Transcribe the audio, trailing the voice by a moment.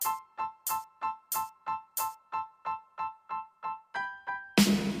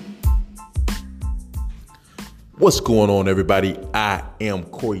What's going on, everybody? I am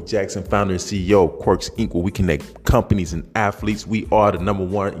Corey Jackson, founder and CEO of Quirks Inc., where we connect companies and athletes. We are the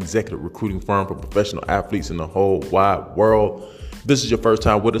 #1 executive recruiting firm for professional athletes in the whole wide world. If this is your first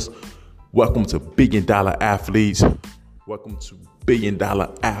time with us, welcome to Billion Dollar Athletes. Welcome to Billion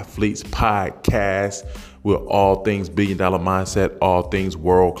Dollar Athletes Podcast. We're all things billion dollar mindset, all things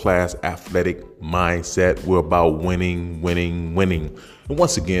world-class athletic mindset. We're about winning, winning, winning. And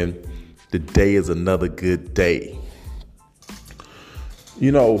once again, today is another good day.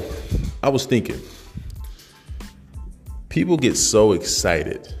 You know, I was thinking, people get so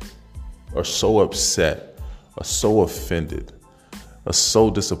excited or so upset or so offended or so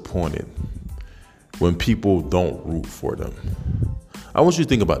disappointed when people don't root for them. I want you to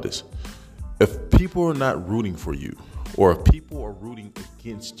think about this. If people are not rooting for you, or if people are rooting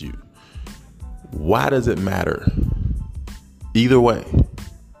against you, why does it matter? Either way.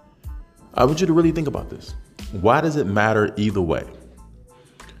 I want you to really think about this. Why does it matter either way?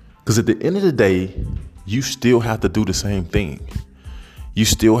 Because at the end of the day, you still have to do the same thing. You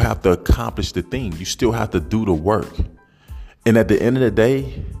still have to accomplish the thing. You still have to do the work. And at the end of the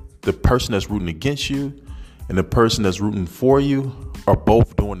day, the person that's rooting against you and the person that's rooting for you are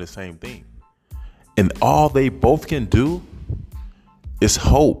both doing the same thing. And all they both can do is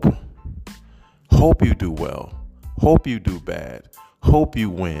hope. Hope you do well. Hope you do bad. Hope you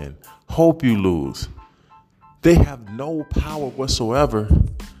win. Hope you lose. They have no power whatsoever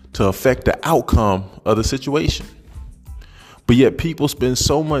to affect the outcome of the situation. But yet people spend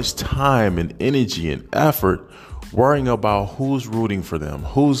so much time and energy and effort worrying about who's rooting for them,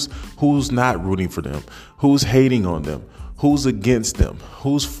 who's not rooting for them, who's hating on them, who's against them,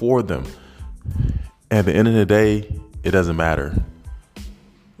 who's for them. At the end of the day, it doesn't matter.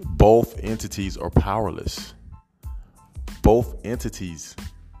 Both entities are powerless. Both entities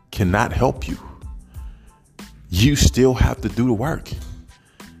cannot help you. You still have to do the work.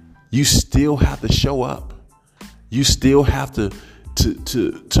 You still have to show up. You still have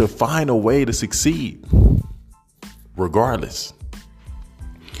to find a way to succeed, regardless.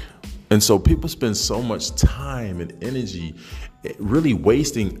 And so people spend so much time and energy, really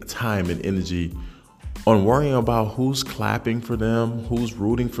wasting time and energy on worrying about who's clapping for them, who's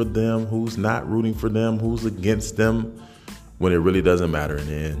rooting for them, who's not rooting for them, who's against them, when it really doesn't matter in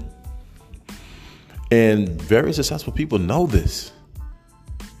the end. And very successful people know this.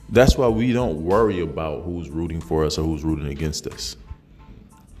 That's why we don't worry about who's rooting for us or who's rooting against us.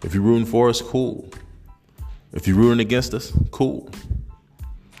 If you're rooting for us, cool. If you're rooting against us, cool.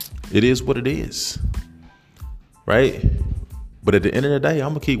 It is what it is, right? But at the end of the day, I'm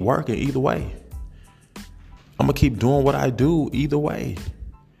going to keep working either way. I'm going to keep doing what I do either way.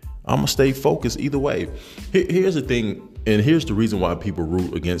 I'm going to stay focused either way. Here's the thing, and here's the reason why people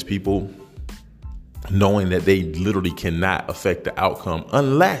root against people, knowing that they literally cannot affect the outcome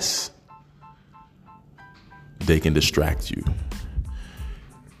unless they can distract you.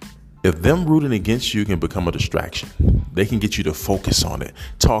 If them rooting against you can become a distraction, they can get you to focus on it,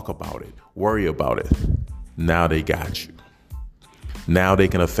 talk about it, worry about it. Now they got you. Now they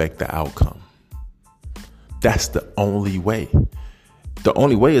can affect the outcome. That's the only way. The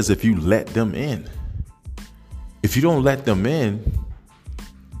only way is if you let them in. If you don't let them in,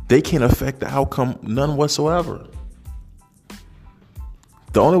 they can't affect the outcome none whatsoever.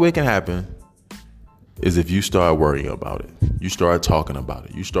 The only way it can happen is if you start worrying about it. You start talking about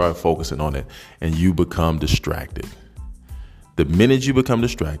it. You start focusing on it, and you become distracted. The minute you become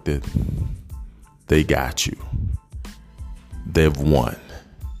distracted, they got you. They've won.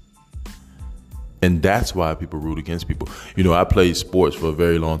 And that's why people root against people. You know, I played sports for a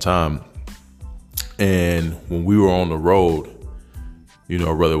very long time. And when we were on the road, you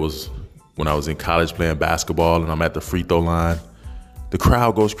know, whether it was when I was in college playing basketball and I'm at the free throw line, the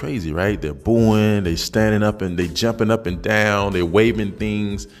crowd goes crazy, right? They're booing, they're standing up and they jumping up and down, they're waving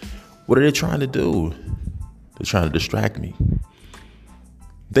things. What are they trying to do? They're trying to distract me.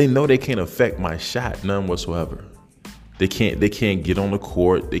 They know they can't affect my shot, none whatsoever. They can't get on the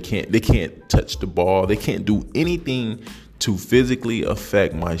court. They can't touch the ball. They can't do anything to physically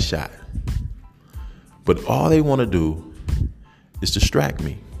affect my shot. But all they want to do is distract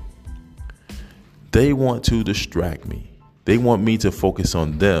me. They want to distract me. They want me to focus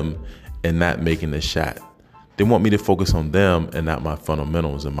on them and not making the shot. They want me to focus on them and not my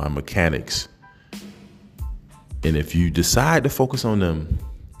fundamentals and my mechanics. And if you decide to focus on them,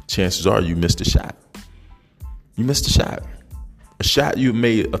 chances are you missed the shot. You missed a shot. A shot you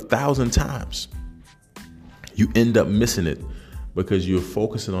made 1,000 times. You end up missing it because you're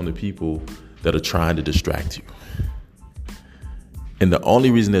focusing on the people that are trying to distract you. And the only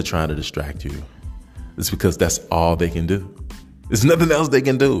reason they're trying to distract you It's because that's all they can do. There's nothing else they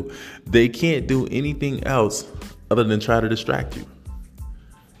can do. They can't do anything else other than try to distract you.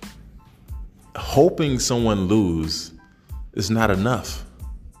 Hoping someone lose is not enough.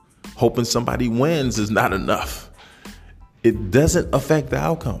 Hoping somebody wins is not enough. It doesn't affect the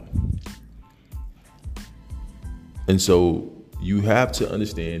outcome. And so you have to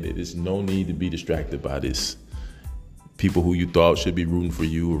understand that there's no need to be distracted by this. People who you thought should be rooting for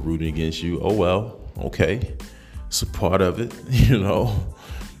you or rooting against you. Oh, well, okay. It's a part of it,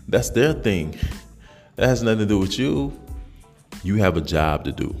 That's their thing. That has nothing to do with you. You have a job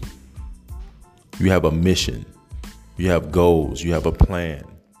to do. You have a mission. You have goals. You have a plan.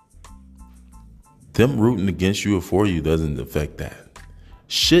 Them rooting against you or for you doesn't affect that.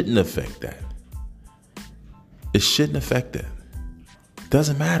 Shouldn't affect that. It shouldn't affect that.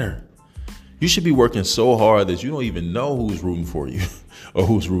 Doesn't matter. You should be working so hard that you don't even know who's rooting for you or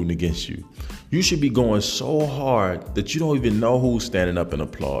who's rooting against you. You should be going so hard that you don't even know who's standing up and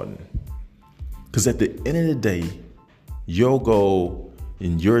applauding. Because at the end of the day, your goal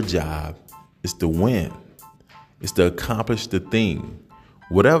in your job is to win. It's to accomplish the thing.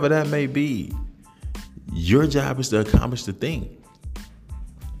 Whatever that may be, your job is to accomplish the thing.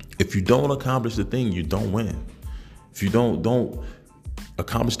 If you don't accomplish the thing, you don't win. If you don't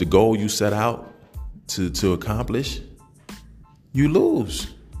accomplish the goal you set out to accomplish, you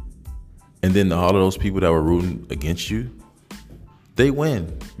lose. And then all of those people that were rooting against you, they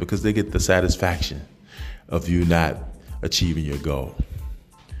win because they get the satisfaction of you not achieving your goal.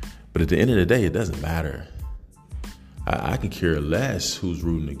 But at the end of the day, it doesn't matter. I can care less who's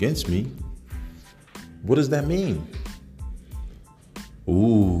rooting against me. What does that mean?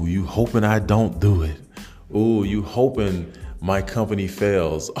 Ooh, you hoping I don't do it. Ooh, you hoping my company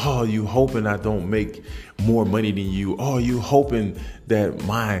fails. Oh, you hoping I don't make more money than you. Oh, you hoping that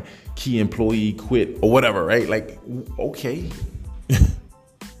my key employee quit or whatever, right? Like, okay.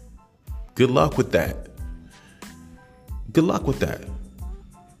 Good luck with that. Good luck with that.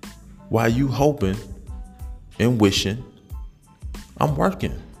 While you hoping and wishing, I'm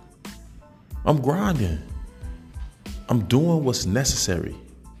working. I'm grinding. I'm doing what's necessary.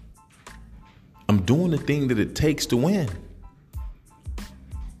 I'm doing the thing that it takes to win.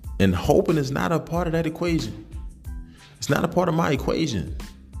 And hoping is not a part of that equation. It's not a part of my equation.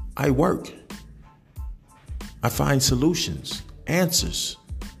 I work. I find solutions, answers.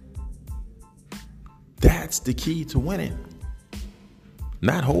 That's the key to winning.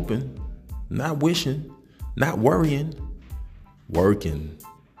 Not hoping, not wishing, not worrying, working.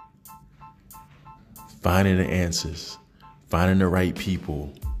 Finding the answers, finding the right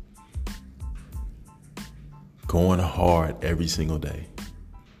people, going hard every single day.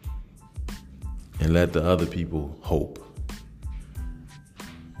 And let the other people hope.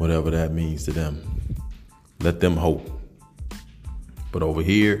 Whatever that means to them. Let them hope. But over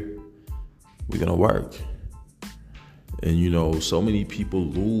here, we're going to work. And so many people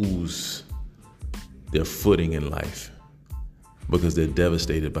lose their footing in life because they're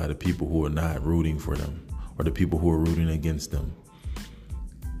devastated by the people who are not rooting for them or the people who are rooting against them.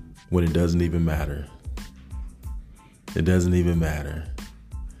 When it doesn't even matter. It doesn't even matter.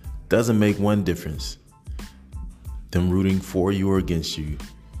 Doesn't make one difference. Them rooting for you or against you.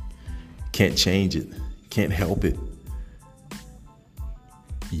 Can't change it. Can't help it.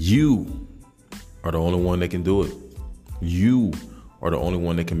 You are the only one that can do it. You are the only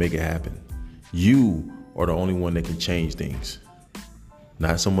one that can make it happen. You are the only one that can change things.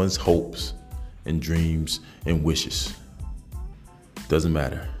 Not someone's hopes and dreams and wishes. Doesn't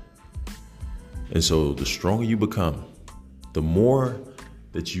matter. And so the stronger you become, the more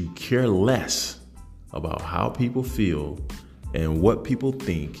that you care less about how people feel and what people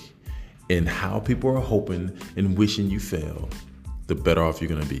think and how people are hoping and wishing you fail, the better off you're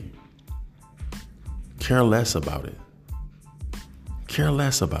going to be. Care less about it. Care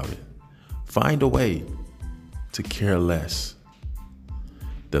less about it. Find a way to care less.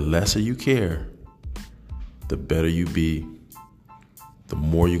 The lesser you care, the better you be, the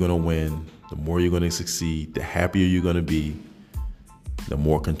more you're going to win, the more you're going to succeed, the happier you're going to be, the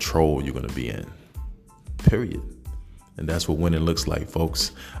more control you're going to be in. Period. And that's what winning looks like,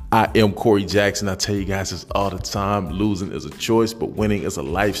 folks. I am Corey Jackson. I tell you guys this all the time. Losing is a choice, but winning is a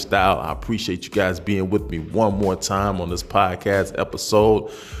lifestyle. I appreciate you guys being with me one more time on this podcast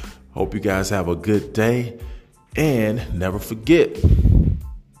episode. Hope you guys have a good day. And never forget,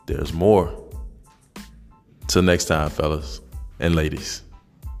 there's more. Till next time, fellas and ladies.